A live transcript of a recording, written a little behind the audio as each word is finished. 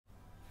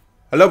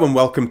Hello and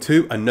welcome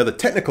to another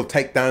technical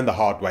takedown the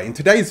hard way. In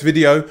today's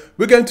video,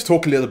 we're going to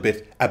talk a little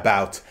bit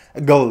about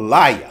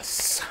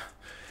glass.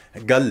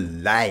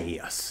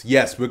 Glass.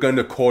 Yes, we're going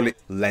to call it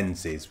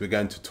lenses. We're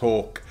going to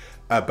talk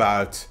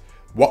about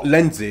what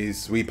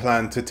lenses we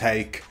plan to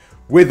take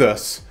with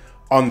us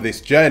on this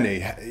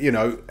journey, you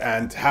know,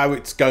 and how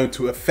it's going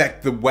to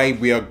affect the way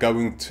we are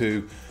going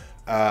to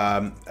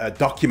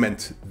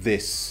document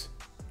this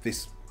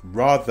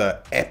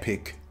rather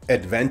epic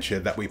adventure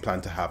that we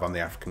plan to have on the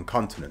African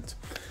continent.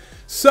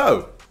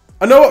 So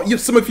I know what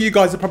some of you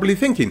guys are probably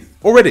thinking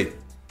already.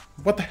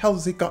 What the hell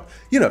has it got?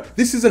 You know,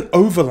 this is an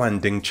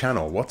overlanding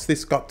channel. What's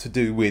this got to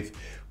do with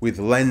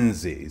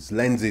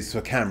lenses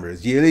for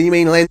cameras? You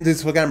mean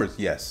lenses for cameras?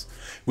 Yes,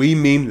 we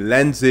mean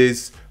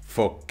lenses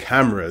for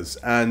cameras.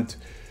 And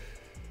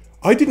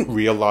I didn't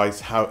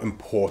realize how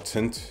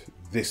important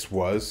this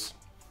was.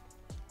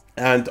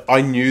 And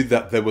I knew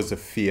that there was a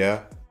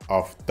fear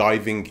of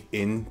diving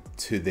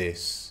into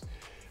this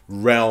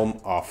realm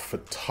of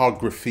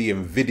photography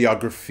and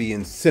videography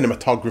and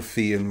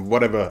cinematography and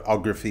whatever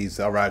ographies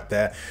are out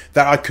there,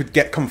 that I could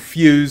get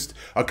confused,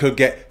 I could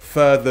get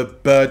further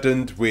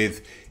burdened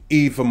with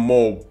even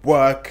more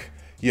work,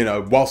 you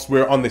know, whilst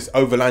we're on this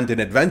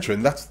overlanding adventure.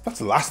 And that's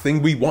the last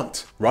thing we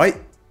want, right?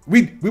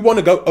 We want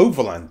to go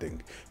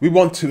overlanding. We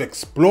want to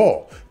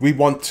explore. We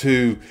want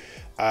to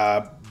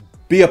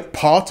be a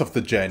part of the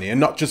journey and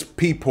not just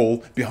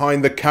people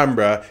behind the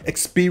camera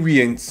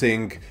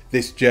experiencing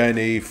this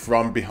journey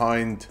from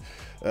behind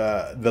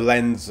the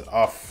lens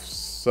of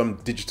some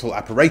digital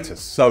apparatus.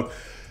 So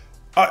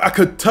I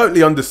could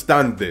totally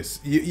understand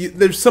this.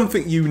 There's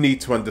something you need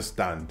to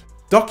understand.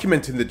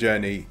 Documenting the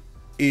journey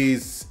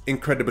is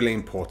incredibly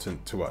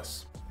important to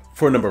us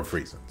for a number of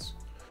reasons.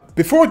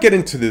 Before I get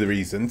into the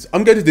reasons,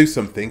 I'm going to do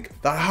something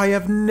that I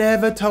have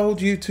never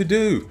told you to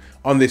do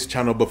on this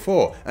channel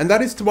before, and that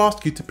is to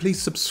ask you to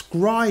please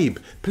subscribe.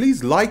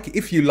 Please like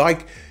if you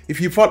like. If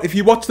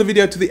you watch the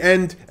video to the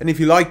end and if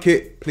you like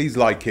it, please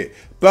like it.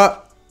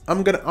 But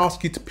I'm going to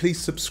ask you to please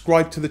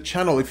subscribe to the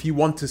channel if you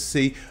want to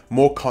see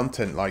more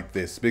content like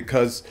this,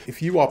 because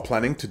if you are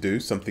planning to do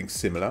something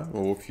similar,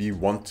 or if you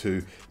want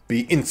to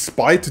be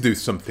inspired to do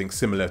something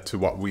similar to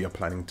what we are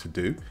planning to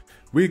do,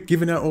 we're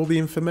giving out all the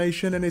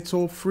information and it's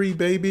all free,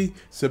 baby.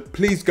 So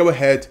please go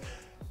ahead,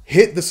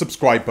 hit the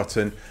subscribe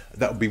button.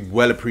 That would be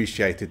well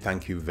appreciated.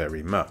 Thank you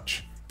very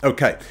much.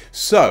 Okay,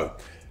 so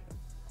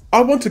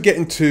I want to get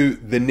into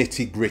the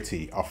nitty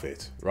gritty of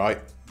it, right?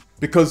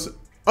 Because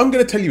I'm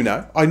going to tell you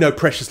now, I know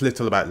precious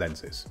little about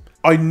lenses.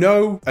 I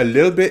know a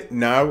little bit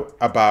now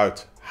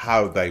about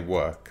how they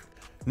work.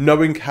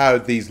 Knowing how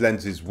these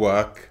lenses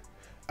work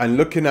and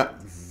looking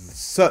at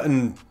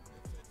certain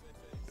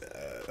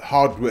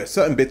hardware,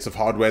 certain bits of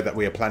hardware that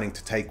we are planning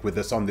to take with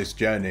us on this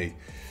journey,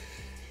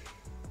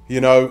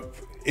 you know,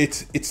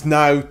 it's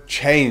now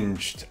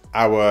changed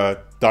our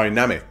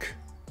dynamic.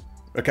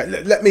 Okay,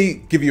 let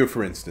me give you a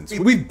for instance.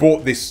 We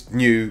bought this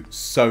new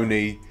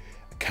Sony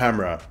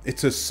camera.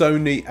 It's a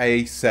Sony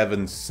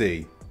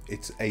A7C.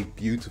 It's a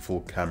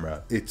beautiful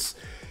camera. It's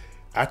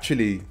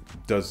actually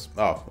does,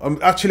 I'm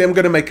going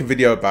to make a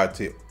video about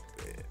it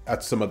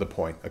at some other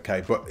point,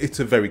 okay, but it's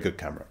a very good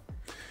camera.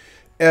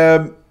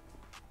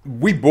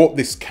 We bought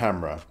this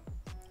camera,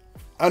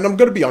 and I'm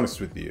going to be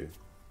honest with you,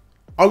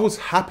 I was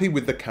happy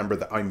with the camera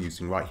that I'm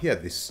using right here,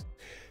 this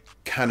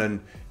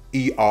Canon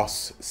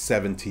EOS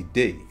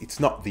 70D.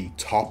 It's not the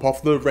top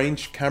of the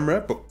range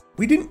camera, but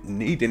we didn't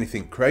need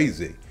anything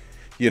crazy.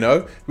 You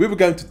know, we were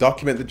going to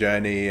document the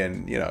journey,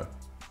 and you know,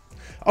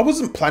 I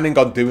wasn't planning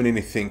on doing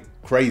anything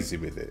crazy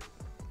with it.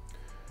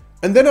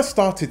 And then I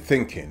started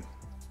thinking,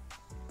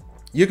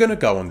 you're going to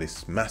go on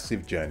this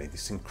massive journey,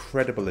 this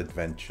incredible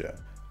adventure.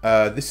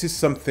 This is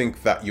something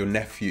that your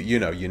nephew, you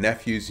know, your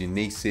nephews, your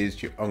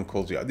nieces, your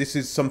uncles, this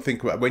is something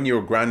when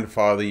you're a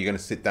grandfather, you're going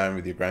to sit down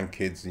with your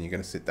grandkids and you're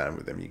going to sit down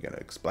with them. You're going to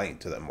explain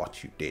to them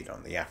what you did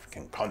on the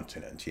African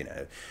continent, you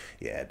know.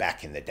 Yeah,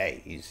 back in the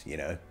days, you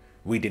know,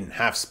 we didn't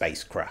have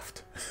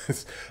spacecraft.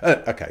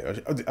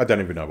 Okay, I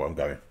don't even know where I'm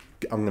going.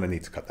 I'm going to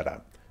need to cut that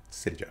out.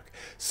 Silly joke.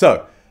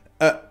 So,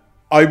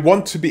 I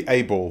want to be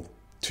able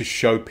to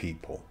show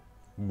people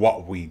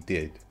what we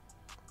did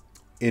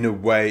in a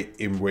way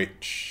in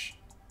which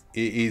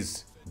it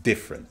is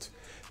different.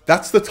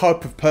 That's the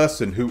type of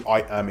person who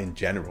I am in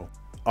general.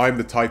 I'm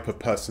the type of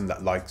person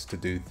that likes to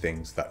do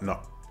things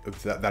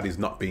that is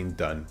not being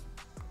done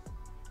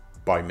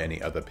by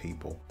many other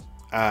people.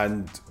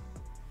 And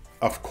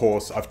of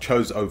course, I've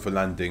chose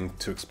overlanding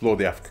to explore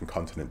the African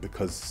continent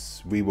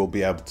because we will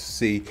be able to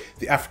see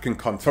the African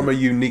continent from a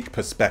unique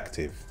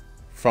perspective,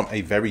 from a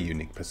very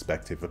unique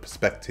perspective, a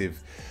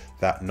perspective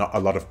that not a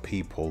lot of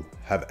people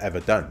have ever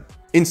done.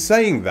 In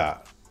saying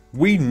that,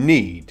 we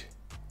need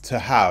to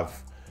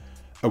have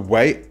a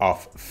way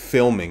of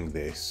filming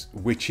this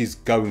which is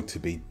going to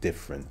be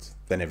different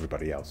than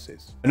everybody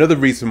else's. Another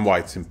reason why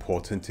it's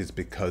important is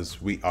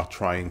because we are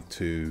trying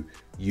to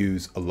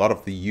use a lot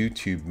of the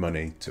YouTube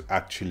money to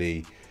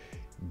actually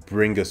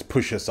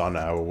push us on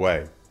our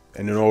way.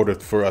 And in order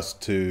for us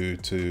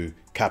to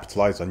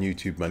capitalize on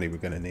YouTube money, we're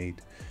going to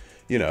need,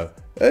 you know,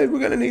 we're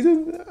going to need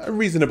a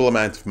reasonable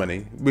amount of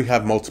money. We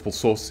have multiple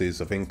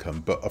sources of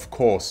income, but of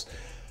course,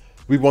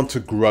 we want to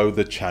grow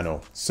the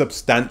channel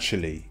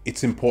substantially.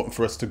 It's important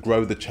for us to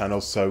grow the channel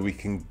so we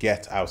can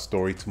get our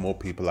story to more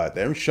people out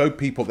there and show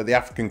people that the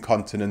African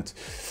continent,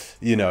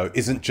 you know,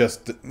 isn't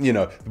just, you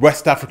know,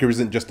 West Africa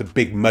isn't just a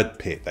big mud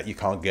pit that you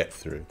can't get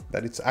through,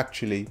 that it's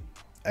actually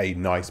a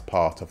nice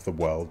part of the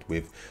world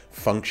with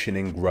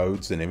functioning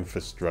roads and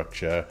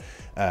infrastructure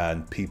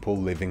and people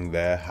living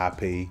there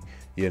happy,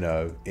 you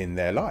know, in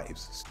their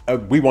lives.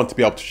 We want to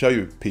be able to show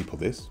you people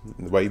this,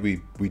 the way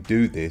we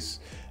do this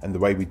and the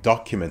way we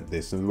document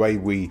this and the way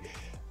we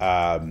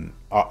are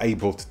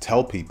able to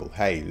tell people,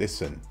 hey,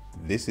 listen,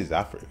 this is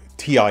Africa,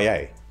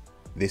 TIA,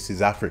 this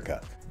is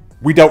Africa.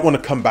 We don't want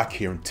to come back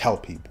here and tell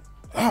people,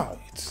 oh,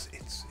 it's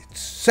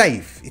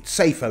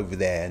safe over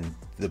there and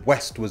the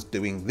West was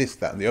doing this,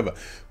 that and the other.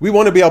 We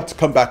want to be able to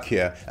come back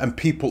here and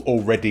people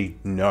already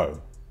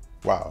know,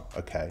 wow,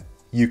 okay,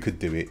 you could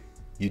do it,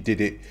 you did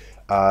it.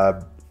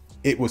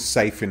 It was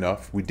safe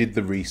enough. We did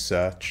the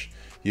research,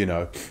 you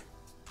know,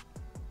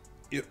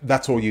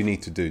 that's all you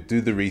need to do.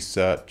 Do the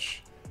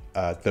research.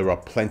 There are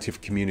plenty of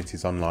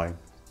communities online.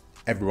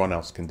 Everyone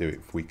else can do it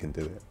if we can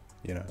do it,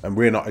 you know, and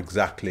we're not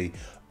exactly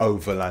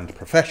overland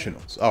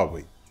professionals, are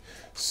we?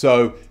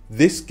 So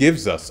this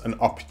gives us an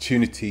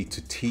opportunity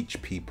to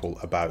teach people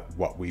about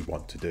what we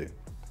want to do.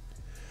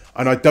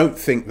 And I don't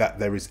think that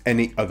there is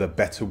any other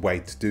better way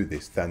to do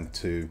this than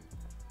to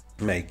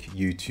make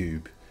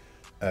YouTube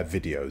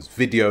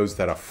videos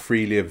that are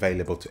freely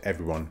available to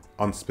everyone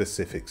on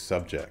specific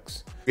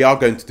subjects. We are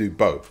going to do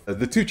both.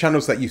 The two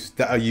channels that you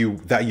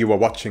are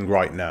watching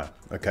right now,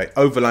 okay,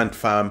 Overland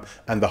Fam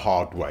and The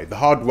Hard Way. The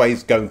Hard Way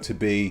is going to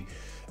be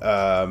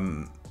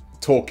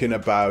talking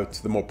about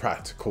the more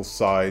practical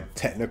side,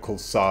 technical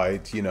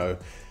side, you know,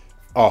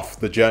 of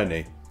the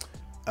journey,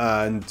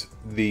 and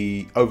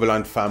the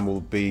Overland Fam will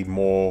be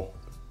more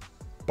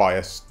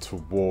biased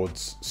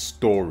towards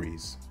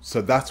stories.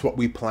 So that's what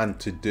we plan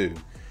to do.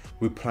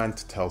 We plan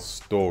to tell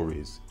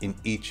stories in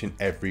each and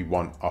every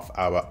one of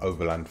our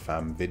Overland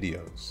Fam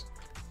videos.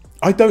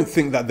 I don't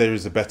think that there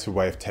is a better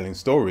way of telling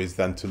stories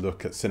than to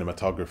look at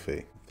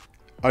cinematography.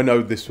 I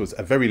know this was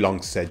a very long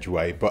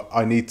segue, but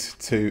I need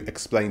to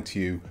explain to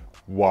you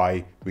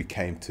why we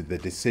came to the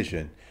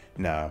decision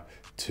now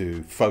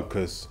to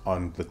focus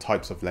on the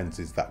types of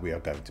lenses that we are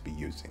going to be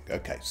using.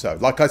 Okay, so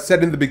like I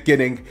said in the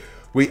beginning,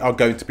 we are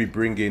going to be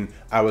bringing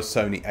our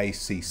Sony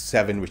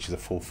a7, which is a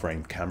full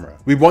frame camera.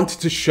 We wanted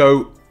to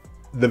show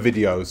the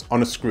videos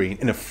on a screen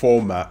in a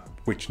format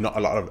which not a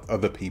lot of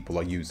other people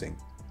are using.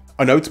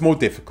 I know it's more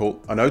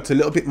difficult, I know it's a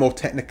little bit more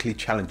technically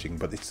challenging,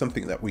 but it's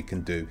something that we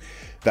can do,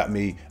 that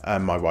me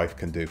and my wife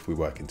can do if we're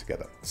working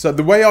together. So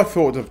the way I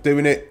thought of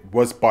doing it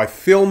was by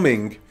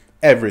filming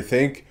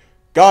everything.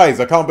 Guys,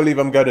 I can't believe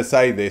I'm going to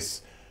say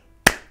this.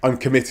 I'm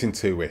committing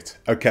to it.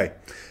 Okay,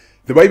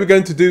 the way we're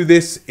going to do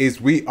this is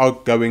we are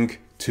going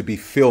to be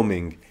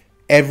filming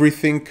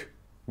everything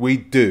we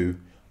do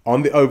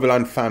on the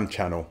Overland Fam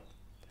channel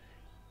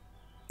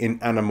in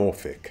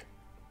anamorphic.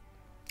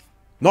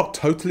 Not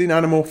totally in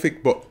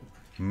anamorphic, but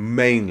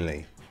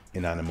mainly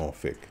in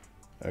anamorphic.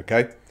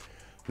 Okay,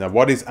 now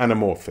what is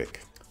anamorphic?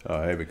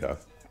 Oh, here we go.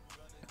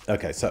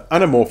 Okay, so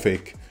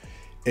anamorphic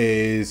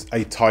is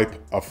a type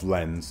of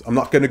lens. I'm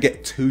not going to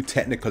get too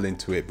technical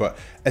into it, but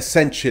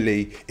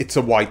essentially it's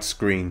a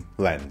widescreen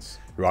lens,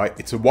 right?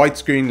 It's a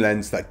widescreen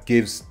lens that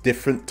gives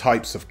different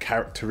types of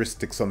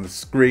characteristics on the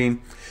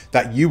screen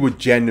that you would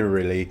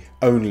generally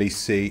only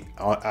see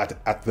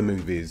at the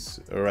movies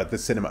or at the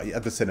cinema.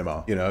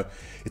 You know,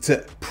 it's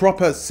a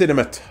proper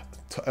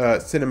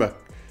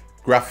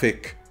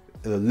cinematographic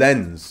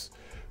lens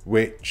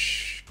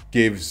which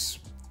gives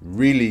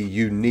really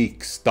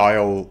unique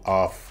style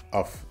of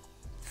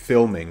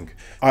filming.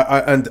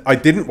 I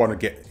didn't want to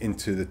get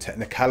into the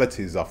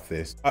technicalities of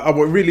this. I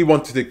really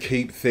wanted to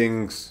keep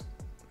things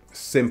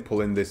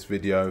simple in this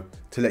video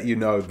to let you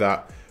know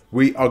that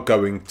we are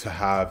going to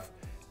have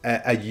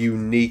a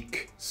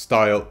unique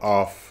style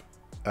of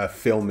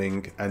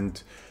filming,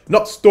 and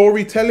not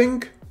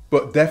storytelling,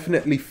 but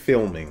definitely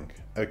filming,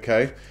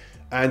 okay?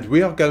 And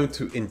we are going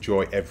to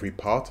enjoy every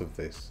part of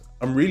this.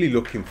 I'm really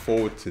looking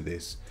forward to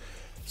this.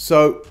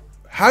 So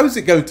how is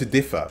it going to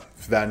differ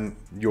than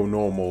your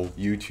normal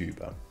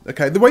YouTuber?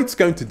 Okay, the way it's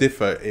going to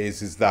differ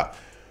is that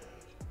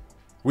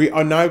we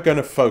are now going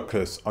to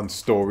focus on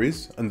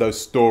stories, and those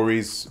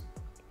stories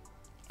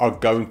are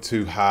going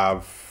to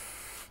have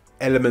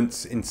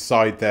elements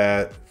inside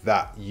there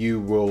that you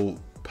will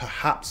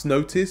perhaps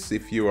notice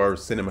if you are a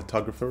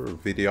cinematographer or a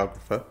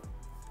videographer.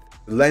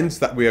 The lens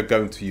that we are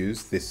going to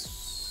use, this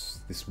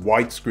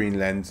widescreen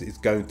lens, is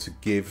going to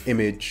give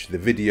the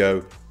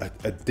video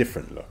a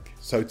different look.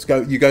 So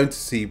you're going to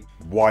see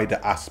wider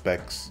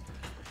aspects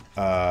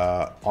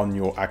on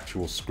your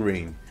actual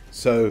screen.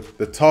 So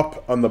the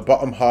top and the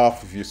bottom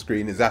half of your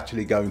screen is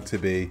actually going to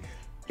be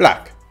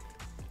black.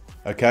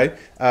 Okay,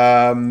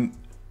 and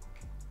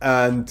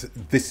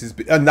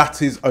that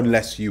is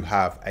unless you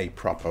have a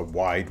proper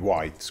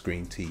wide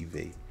screen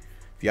TV.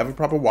 If you have a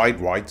proper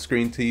wide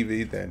screen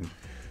TV, then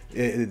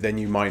then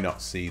you might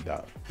not see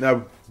that.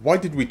 Now, why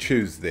did we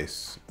choose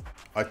this?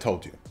 I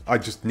told you, I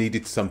just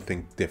needed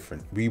something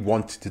different. We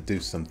wanted to do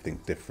something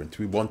different.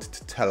 We wanted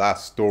to tell our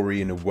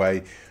story in a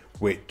way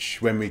which,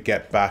 when we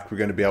get back, we're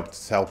going to be able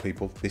to tell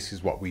people this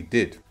is what we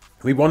did.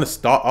 We want to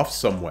start off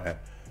somewhere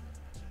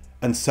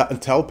and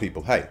tell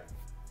people, hey,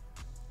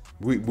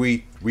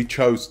 we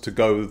chose to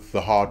go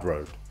the hard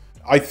road.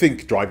 I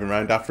think driving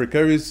around Africa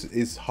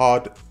is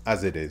hard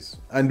as it is,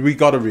 and we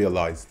got to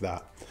realize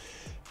that.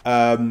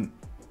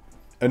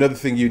 Another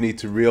thing you need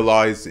to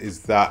realize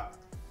is that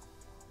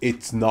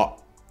it's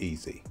not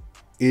easy.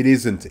 It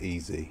isn't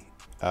easy,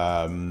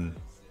 and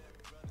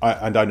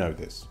I know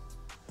this.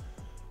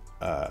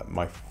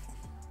 My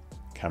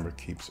camera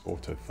keeps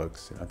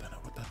auto-focusing. I don't know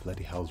what the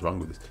bloody hell's wrong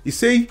with this. You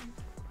see,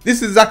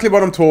 this is exactly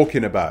what I'm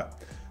talking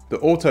about. The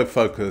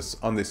autofocus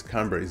on this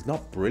camera is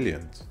not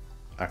brilliant,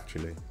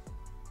 actually.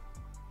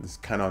 This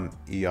Canon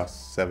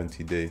EOS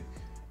 70D.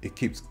 It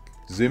keeps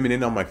zooming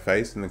in on my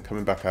face and then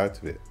coming back out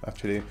of it.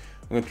 Actually,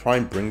 I'm going to try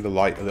and bring the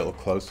light a little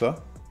closer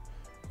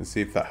and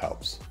see if that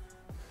helps.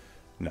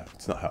 No,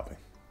 it's not helping.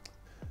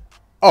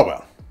 Oh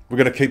well, we're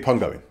going to keep on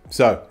going.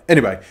 So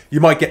anyway, you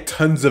might get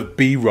tons of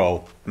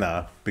B-roll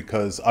now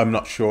because I'm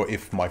not sure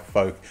if my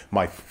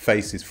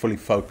face is fully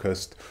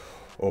focused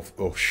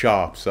or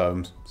sharp. So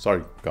I'm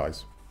sorry,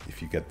 guys,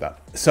 if you get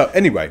that. So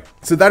anyway,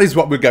 so that is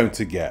what we're going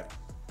to get.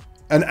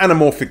 An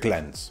anamorphic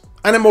lens.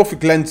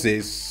 Anamorphic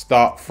lenses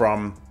start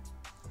from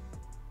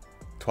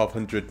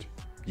 1,200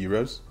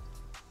 euros.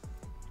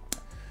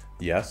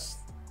 Yes,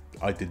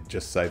 I did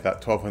just say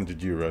that, 1,200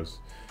 euros.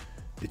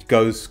 It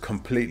goes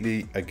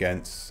completely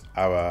against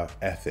our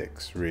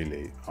ethics,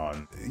 really,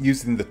 on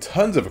using the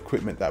tons of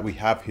equipment that we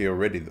have here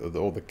already,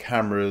 all the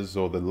cameras,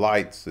 all the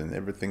lights and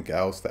everything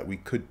else that we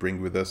could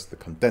bring with us, the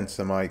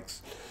condenser mics,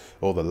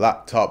 all the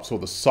laptops, all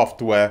the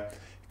software.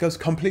 It goes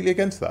completely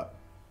against that.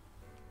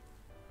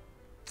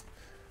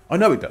 I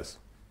know it does.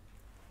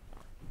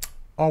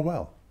 Oh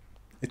well,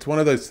 it's one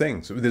of those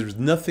things. There's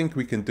nothing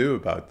we can do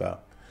about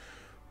that.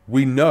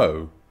 We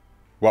know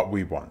what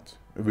we want.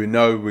 We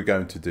know we're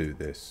going to do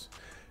this.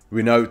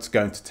 We know it's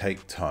going to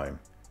take time.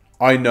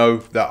 I know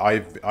that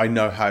I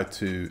know how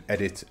to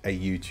edit a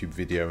YouTube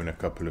video in a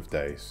couple of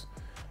days.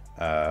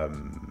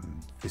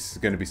 This is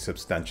going to be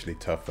substantially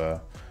tougher.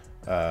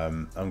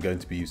 I'm going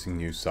to be using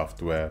new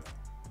software.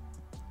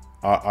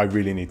 I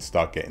really need to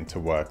start getting to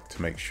work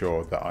to make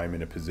sure that I'm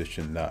in a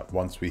position that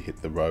once we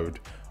hit the road,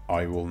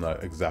 I will know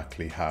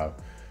exactly how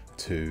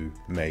to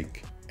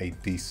make a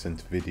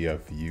decent video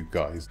for you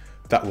guys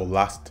that will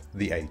last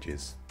the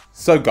ages.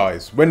 So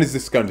guys, when is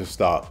this going to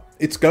start?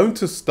 It's going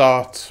to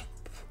start,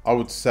 I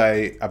would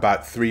say,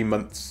 about 3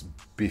 months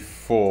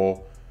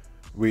before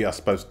we are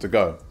supposed to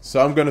go.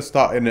 So I'm going to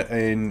start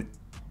in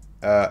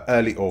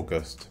early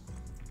August,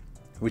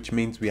 which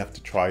means we have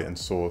to try and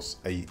source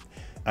a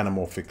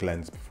anamorphic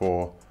lens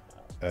before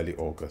early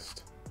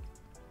August.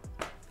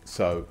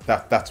 So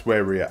that's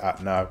where we're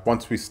at now.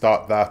 Once we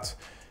start that,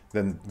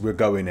 then we're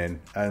going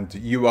in, and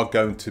you are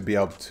going to be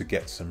able to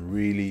get some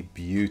really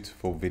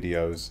beautiful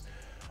videos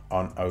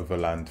on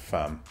Overland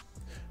fam.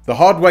 The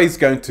hard way is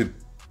going to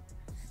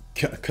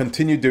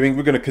continue doing.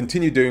 We're going to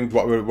continue doing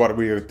what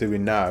we are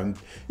doing now. And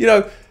you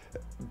know,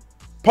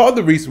 part of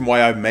the reason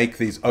why I make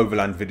these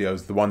Overland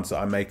videos, the ones that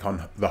I make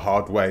on the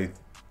hard way,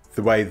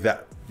 the way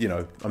that, you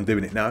know, I'm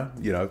doing it now,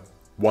 you know,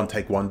 one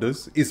take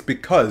wonders, is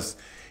because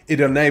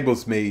it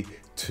enables me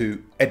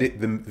to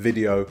edit the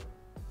video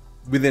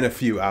within a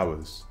few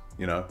hours,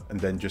 you know, and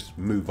then just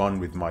move on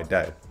with my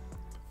day.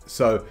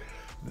 So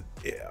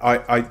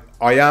I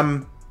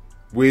am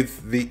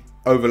with the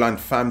Overland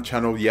fam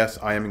channel. Yes,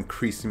 I am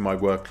increasing my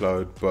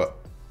workload, but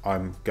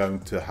I'm going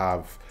to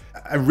have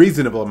a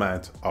reasonable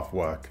amount of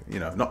work, you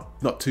know,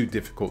 not too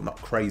difficult, not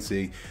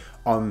crazy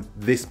on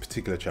this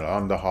particular channel,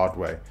 on the hard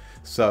way.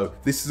 So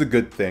this is a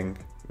good thing.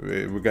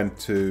 We're going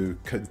to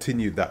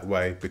continue that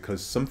way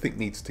because something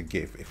needs to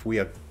give if we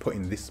are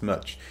putting this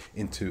much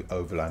into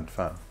Overland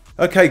fam.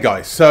 Okay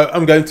guys, so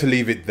I'm going to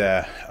leave it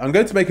there. I'm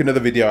going to make another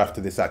video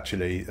after this,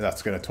 actually,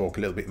 that's going to talk a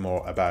little bit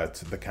more about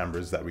the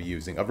cameras that we're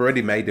using. I've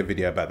already made a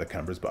video about the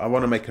cameras, but I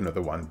want to make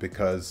another one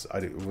because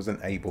I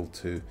wasn't able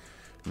to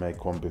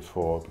make one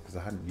before because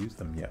I hadn't used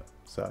them yet.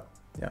 So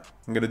yeah,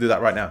 I'm going to do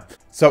that right now.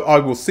 So I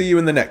will see you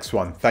in the next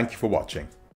one. Thank you for watching.